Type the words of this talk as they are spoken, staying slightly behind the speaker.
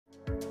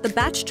The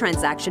batch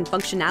transaction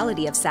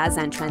functionality of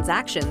SaasAnt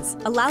Transactions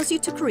allows you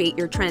to create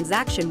your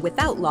transaction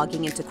without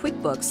logging into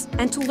QuickBooks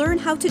and to learn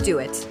how to do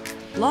it.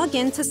 Log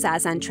in to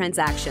SaasAnt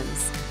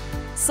Transactions.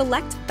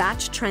 Select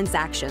Batch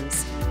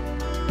Transactions.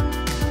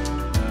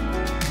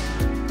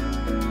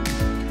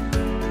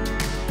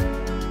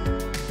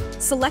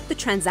 Select the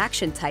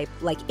transaction type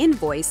like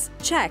invoice,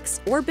 checks,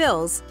 or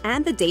bills,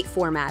 and the date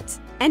format.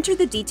 Enter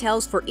the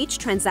details for each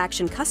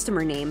transaction: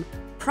 customer name,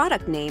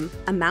 product name,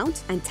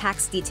 amount, and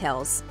tax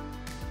details.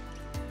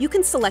 You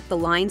can select the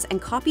lines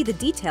and copy the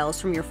details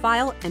from your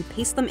file and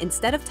paste them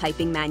instead of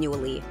typing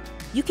manually.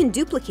 You can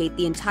duplicate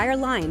the entire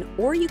line,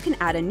 or you can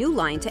add a new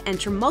line to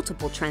enter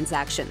multiple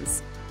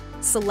transactions.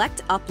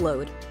 Select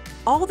Upload.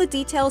 All the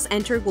details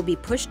entered will be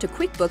pushed to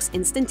QuickBooks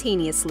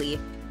instantaneously.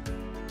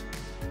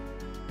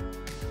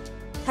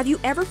 Have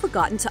you ever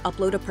forgotten to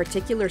upload a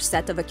particular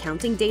set of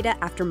accounting data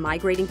after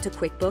migrating to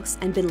QuickBooks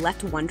and been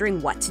left wondering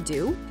what to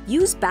do?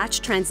 Use Batch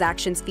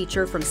Transactions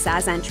feature from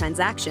SaasAnt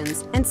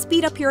Transactions and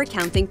speed up your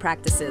accounting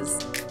practices.